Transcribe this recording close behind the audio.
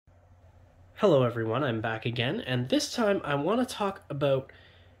Hello everyone, I'm back again, and this time I want to talk about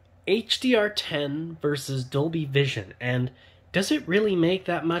HDR10 versus Dolby Vision, and does it really make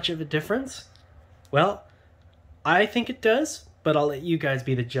that much of a difference? Well, I think it does, but I'll let you guys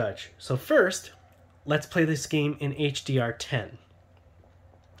be the judge. So first, let's play this game in HDR10.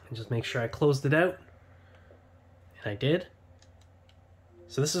 And just make sure I closed it out, and I did.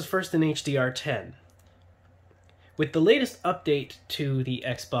 So this is first in HDR10. With the latest update to the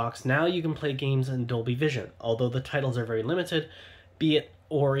Xbox, now you can play games in Dolby Vision, although the titles are very limited, be it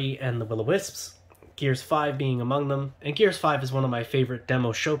Ori and the Will-O-Wisps, Gears 5 being among them, and Gears 5 is one of my favorite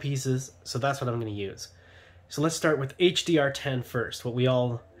demo showpieces, so that's what I'm going to use. So let's start with HDR10 first, what we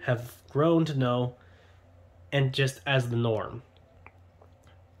all have grown to know, and just as the norm.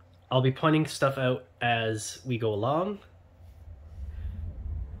 I'll be pointing stuff out as we go along.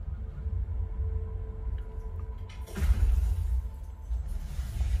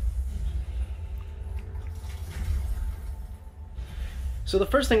 So the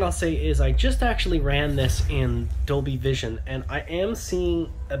first thing I'll say is I just actually ran this in Dolby Vision, and I am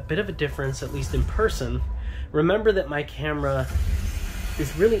seeing a bit of a difference, at least in person. Remember that my camera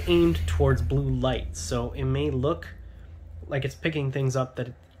is really aimed towards blue light, so it may look like it's picking things up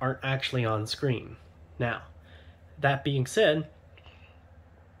that aren't actually on screen. Now, that being said,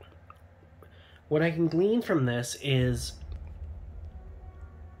 what I can glean from this is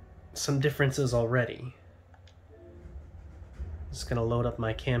some differences already. Just gonna load up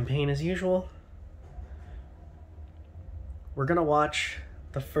my campaign as usual. We're gonna watch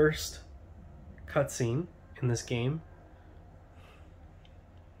the first cutscene in this game.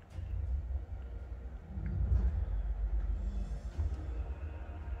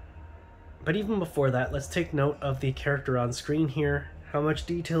 But even before that, let's take note of the character on screen here, how much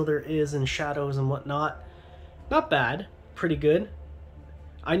detail there is in shadows and whatnot. Not bad, pretty good.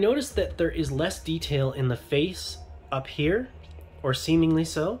 I noticed that there is less detail in the face up here, or seemingly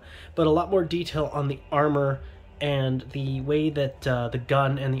so, but a lot more detail on the armor and the way that the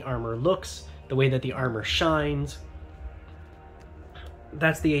gun and the armor looks, the way that the armor shines.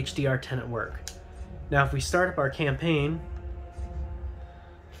 That's the HDR10 at work. Now if we start up our campaign,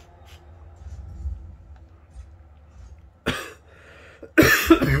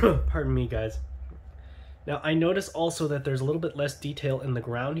 pardon me guys. Now I notice also that there's a little bit less detail in the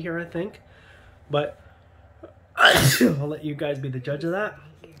ground here, I think, but I'll let you guys be the judge of that.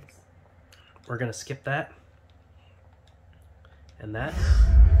 We're gonna skip that and that.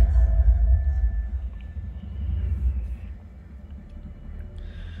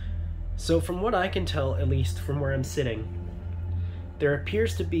 So from what I can tell, at least from where I'm sitting, there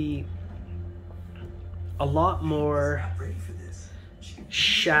appears to be a lot more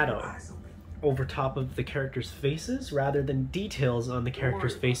shadow over top of the characters' faces rather than details on the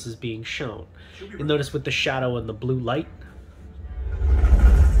characters' faces being shown. You'll notice with the shadow and the blue light.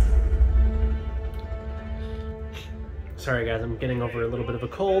 Sorry guys, I'm getting over a little bit of a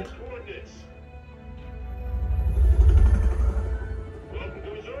cold.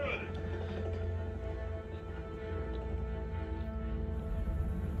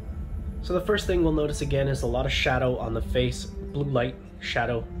 So the first thing we'll notice again is a lot of shadow on the face, blue light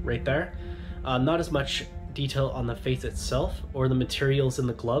shadow right there. Not as much detail on the face itself or the materials in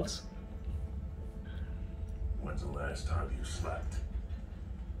the gloves. When's the last time you slept?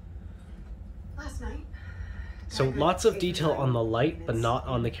 Last night. So lots of detail on the light, but not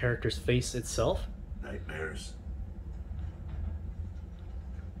on the character's face itself. Nightmares?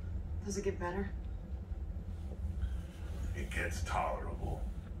 Does it get better? It gets tolerable.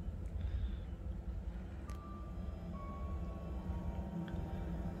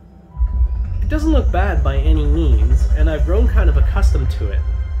 It doesn't look bad by any means, and I've grown kind of accustomed to it.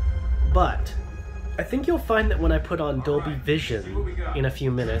 But I think you'll find that when I put on Dolby Vision in a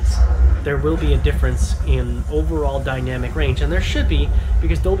few minutes, there will be a difference in overall dynamic range, and there should be,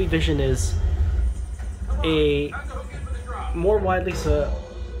 because Dolby Vision is a more widely it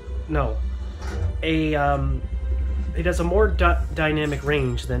has a more dynamic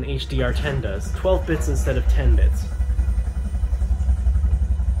range than HDR10 does, 12 bits instead of 10 bits.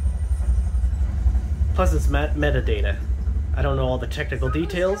 Plus it's metadata. I don't know all the technical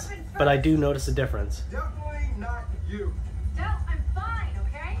details, but I do notice a difference. Definitely not you. No, I'm fine,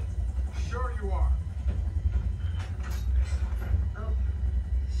 okay? Sure you are. Oh,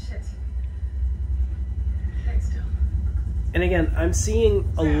 shit. Thanks, Tom. And again, I'm seeing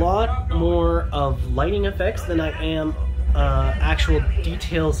a lot more of lighting effects than I am actual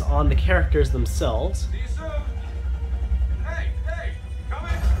details on the characters themselves. See you soon. Hey,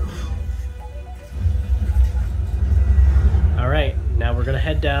 coming. Alright, now we're gonna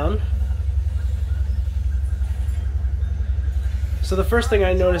head down So the first thing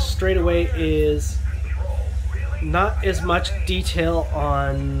I noticed straight away is not as much detail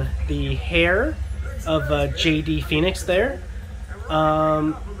on the hair of JD Phoenix there.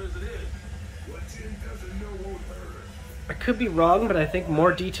 I could be wrong, but I think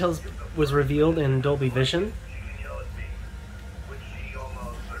more details was revealed in Dolby Vision.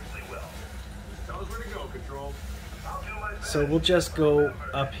 So we'll just go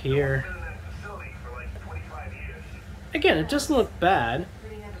up here. Again, it doesn't look bad,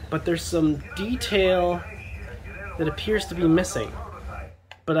 but there's some detail that appears to be missing.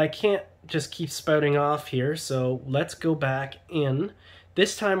 But I can't just keep spouting off here, so let's go back in.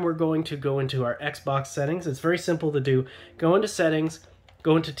 This time we're going to go into our Xbox settings. It's very simple to do. Go into settings,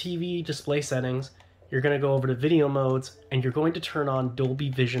 go into TV display settings, you're going to go over to video modes, and you're going to turn on Dolby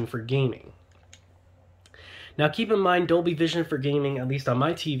Vision for gaming. Now keep in mind, Dolby Vision for gaming, at least on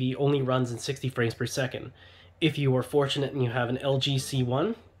my TV, only runs in 60 frames per second. If you are fortunate and you have an LG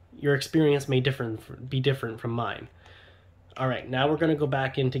C1, your experience may be different from mine. Alright, now we're going to go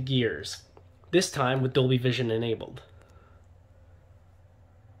back into Gears. This time with Dolby Vision enabled.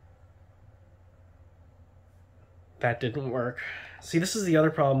 That didn't work. See, this is the other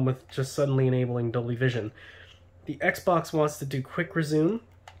problem with just suddenly enabling Dolby Vision. The Xbox wants to do quick resume.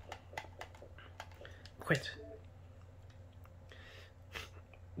 Quit.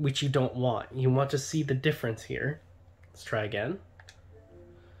 Which you don't want. You want to see the difference here. Let's try again.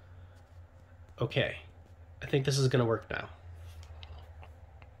 Okay. I think this is going to work now.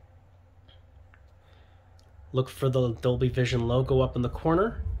 Look for the Dolby Vision logo up in the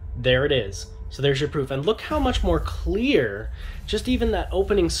corner. There it is. So there's your proof. And look how much more clear just even that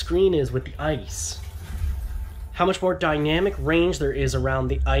opening screen is with the ice. How much more dynamic range there is around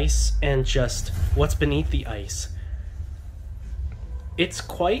the ice and just what's beneath the ice. It's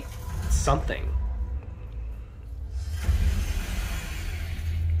quite something.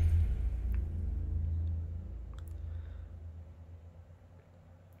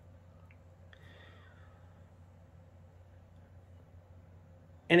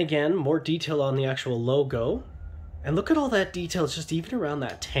 And again, more detail on the actual logo. And look at all that detail just even around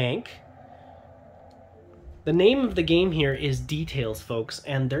that tank. The name of the game here is Details, folks,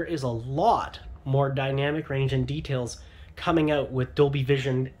 and there is a lot more dynamic range and details coming out with Dolby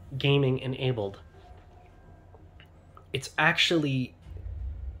Vision gaming enabled. It's actually...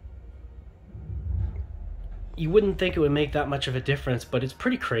 You wouldn't think it would make that much of a difference, but it's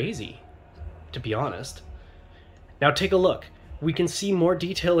pretty crazy, to be honest. Now take a look. We can see more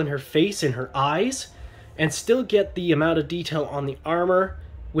detail in her face, in her eyes, and still get the amount of detail on the armor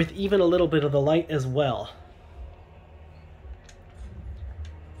with even a little bit of the light as well.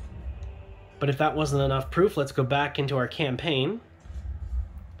 But if that wasn't enough proof, let's go back into our campaign.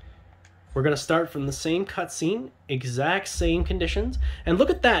 We're going to start from the same cutscene, exact same conditions. And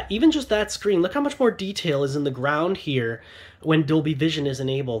look at that, even just that screen. Look how much more detail is in the ground here when Dolby Vision is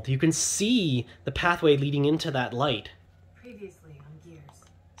enabled. You can see the pathway leading into that light. Previously on Gears.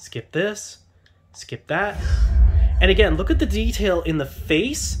 Skip this, skip that. And again, look at the detail in the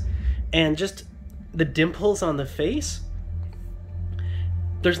face and just the dimples on the face.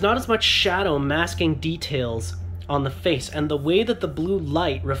 There's not as much shadow masking details on the face, and the way that the blue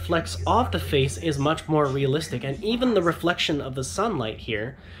light reflects off the face is much more realistic, and even the reflection of the sunlight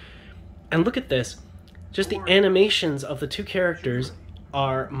here. And look at this, just the animations of the two characters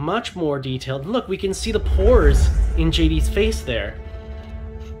are much more detailed. Look, we can see the pores in JD's face there.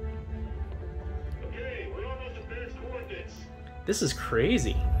 Okay, we're almost at base coordinates. This is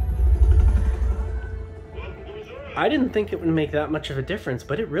crazy. Welcome to Missouri. I didn't think it would make that much of a difference,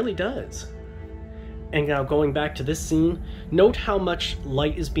 but it really does. And now going back to this scene, note how much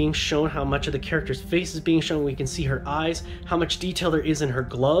light is being shown, how much of the character's face is being shown. We can see her eyes, how much detail there is in her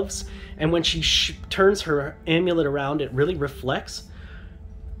gloves, and when she turns her amulet around, it really reflects.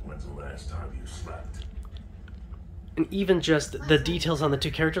 When's the last time you slept? And even just the details on the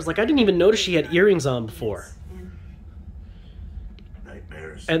two characters, like I didn't even notice she had earrings on before.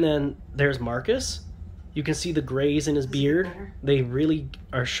 Nightmares. And then there's Marcus. You can see the grays in his beard. They really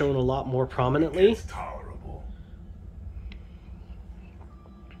are shown a lot more prominently. It's tolerable.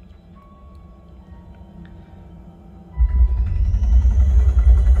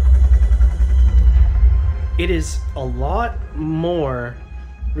 It is a lot more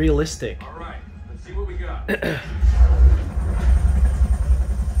realistic. All right, let's see what we got. And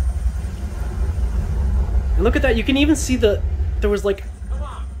look at that, you can even see there was like Come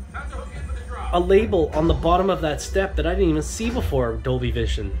on, time to hook in for the drop. a label on the bottom of that step that I didn't even see before Dolby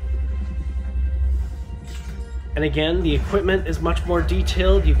Vision. And again, the equipment is much more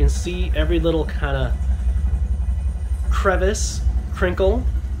detailed. You can see every little kind of crevice crinkle.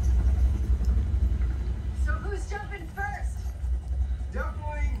 So who's jumping first?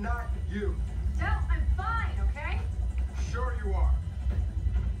 Definitely not you. Del, I'm fine, okay? Sure you are.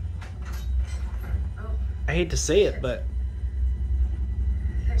 Oh, I hate to say it, but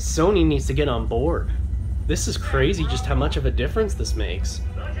Sony needs to get on board. This is crazy just how much of a difference this makes.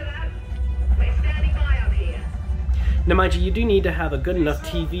 Roger that. We're standing by up here. Now mind you, you do need to have a good enough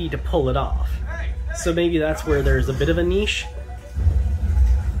TV to pull it off. Hey, So maybe that's where there's a bit of a niche.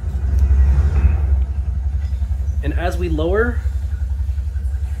 And as we lower,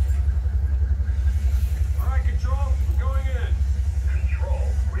 all right, Control, we're going in. Control,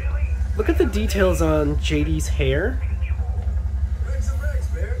 really? look at the details on JD's hair Regs and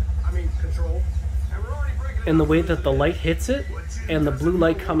regs, man. I mean, Control. And we're already breaking and the way that the light hits it and the blue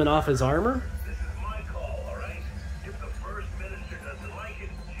light coming off his armor. This is my call, all right? If the First Minister doesn't like it,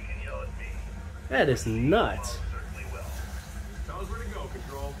 she can yell at me. That is nuts. Certainly will. Tell us where to go,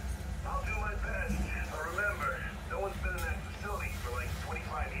 Control. I'll do my best. But remember, no one's been in that facility for like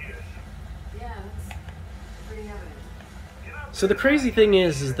 25 years. yeah, that's pretty evident. Get out So the crazy thing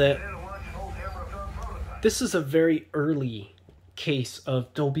is that there and watch an old Hammer of Dawn prototype. this is a very early case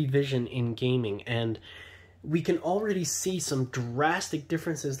of Dolby Vision in gaming, and we can already see some drastic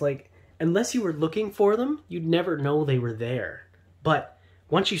differences. Like, unless you were looking for them, you'd never know they were there. But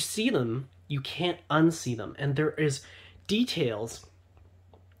once you see them, you can't unsee them. And there is details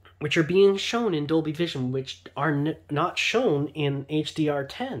which are being shown in Dolby Vision which are not shown in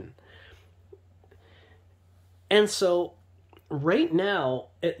HDR10. And so right now,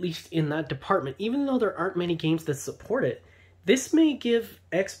 at least in that department, even though there aren't many games that support it, this may give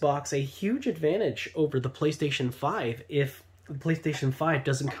Xbox a huge advantage over the PlayStation 5 if the PlayStation 5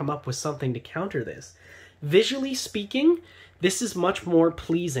 doesn't come up with something to counter this. Visually speaking, this is much more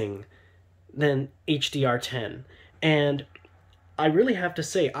pleasing than HDR10. And I really have to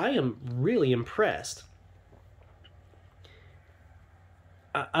say, I am really impressed.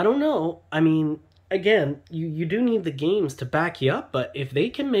 I don't know. I mean, again, you do need the games to back you up, but if they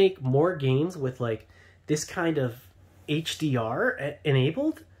can make more games with like this kind of HDR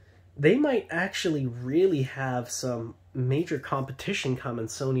enabled, they might actually really have some major competition coming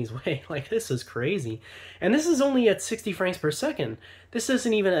Sony's way. Like, this is crazy. And this is only at 60 frames per second. This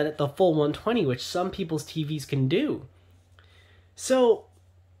isn't even at the full 120, which some people's TVs can do. So,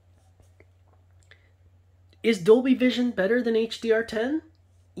 is Dolby Vision better than HDR10?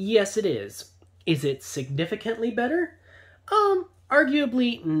 Yes, it is. Is it significantly better?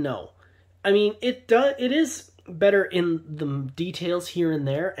 Arguably, no. I mean, it is better in the details here and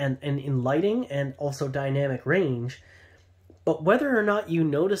there, and in lighting, and also dynamic range. But whether or not you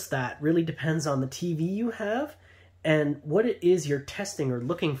notice that really depends on the TV you have and what it is you're testing or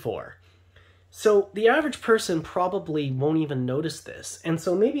looking for. So the average person probably won't even notice this, and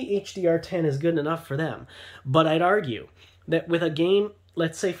so maybe HDR10 is good enough for them. But I'd argue that with a game,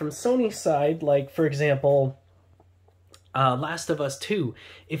 let's say from Sony's side, like for example, Last of Us 2.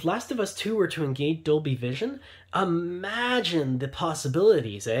 If Last of Us 2 were to engage Dolby Vision, imagine the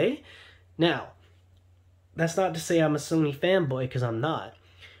possibilities, eh? Now, that's not to say I'm a Sony fanboy, because I'm not.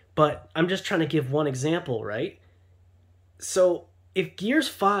 But I'm just trying to give one example, right? So, if Gears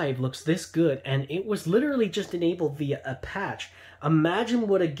 5 looks this good, and it was literally just enabled via a patch, imagine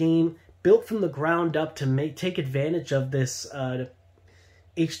what a game built from the ground up to take advantage of this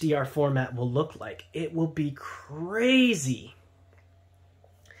HDR format will look like. It will be crazy.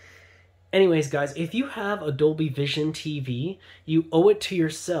 Anyways, guys, if you have a Dolby Vision TV, you owe it to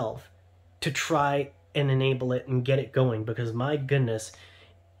yourself to try and enable it and get it going, because my goodness,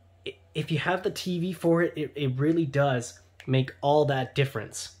 if you have the TV for it, it really does make all that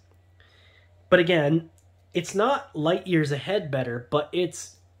difference. But again, it's not light years ahead better, but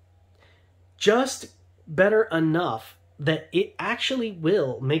it's just better enough that it actually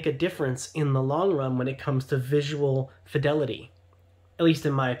will make a difference in the long run when it comes to visual fidelity, at least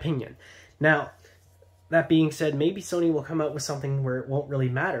in my opinion. Now, that being said, maybe Sony will come out with something where it won't really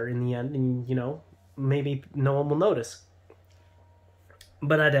matter in the end, and, you know, maybe no one will notice.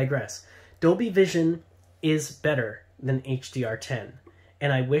 But I digress. Dolby Vision is better than HDR10,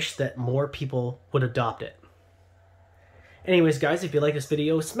 and I wish that more people would adopt it. Anyways, guys, if you like this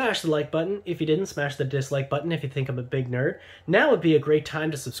video, smash the like button. If you didn't, smash the dislike button if you think I'm a big nerd. Now would be a great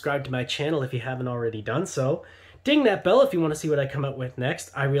time to subscribe to my channel if you haven't already done so. Ding that bell if you want to see what I come out with next.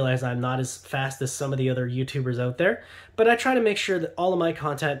 I realize I'm not as fast as some of the other YouTubers out there, but I try to make sure that all of my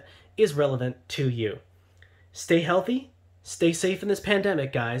content is relevant to you. Stay healthy, stay safe in this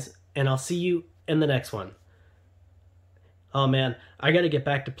pandemic, guys, and I'll see you in the next one. Oh man, I gotta get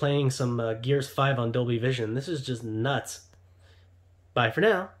back to playing some Gears 5 on Dolby Vision. This is just nuts. Bye for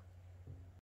now.